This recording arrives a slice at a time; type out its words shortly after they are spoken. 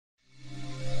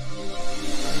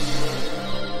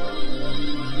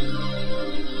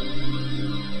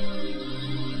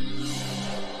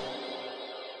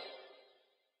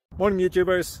Morning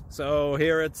YouTubers. So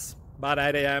here it's about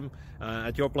 8 a.m.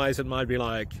 At your place it might be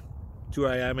like 2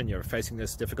 a.m. and you're facing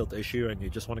this difficult issue and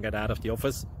you just want to get out of the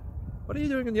office. What are you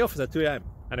doing in the office at 2 a.m.?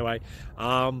 Anyway,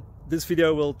 this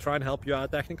video will try and help you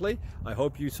out technically. I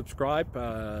hope you subscribe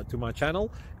to my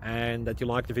channel and that you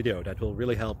like the video. That will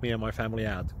really help me and my family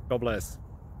out. God bless.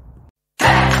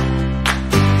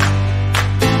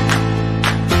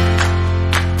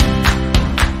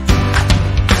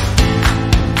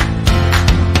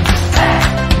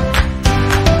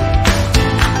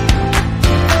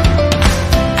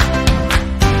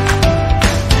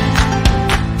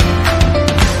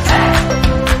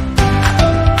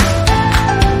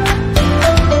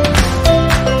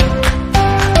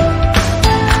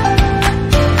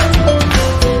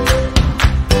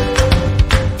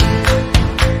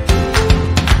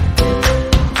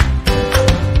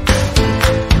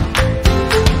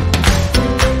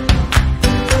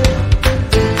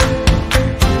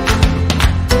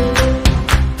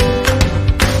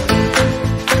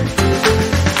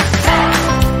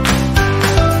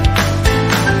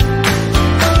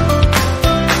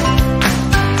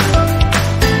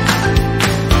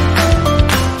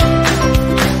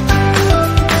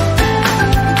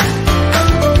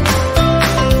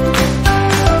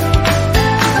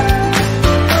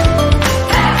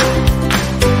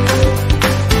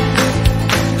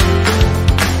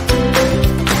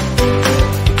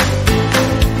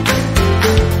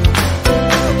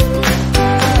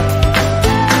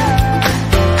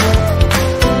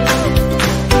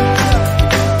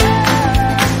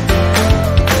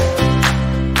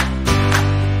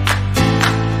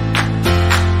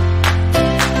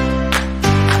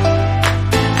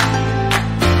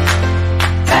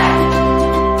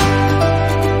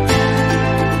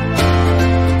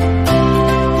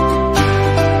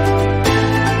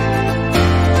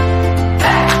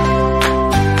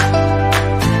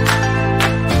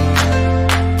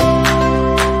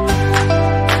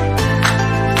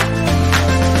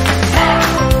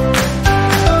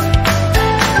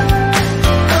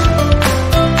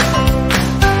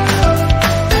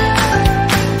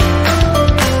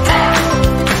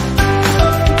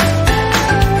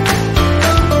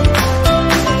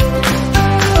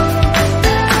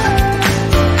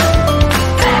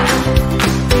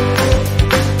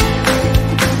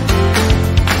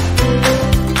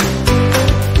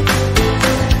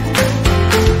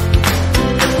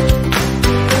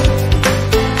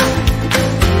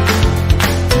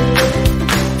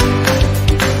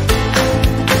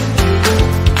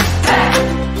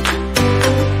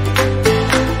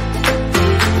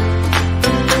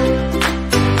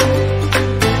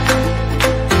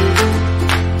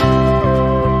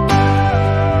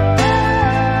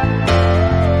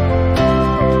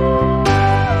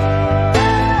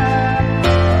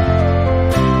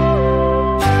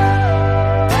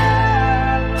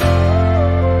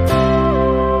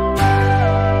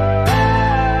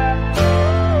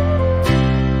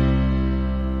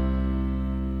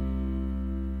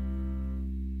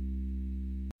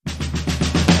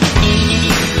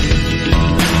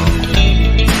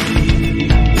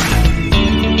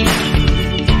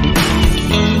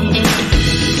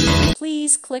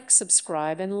 Please click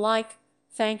subscribe and like.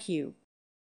 Thank you.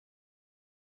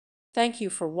 Thank you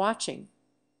for watching.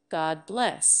 God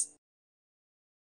bless.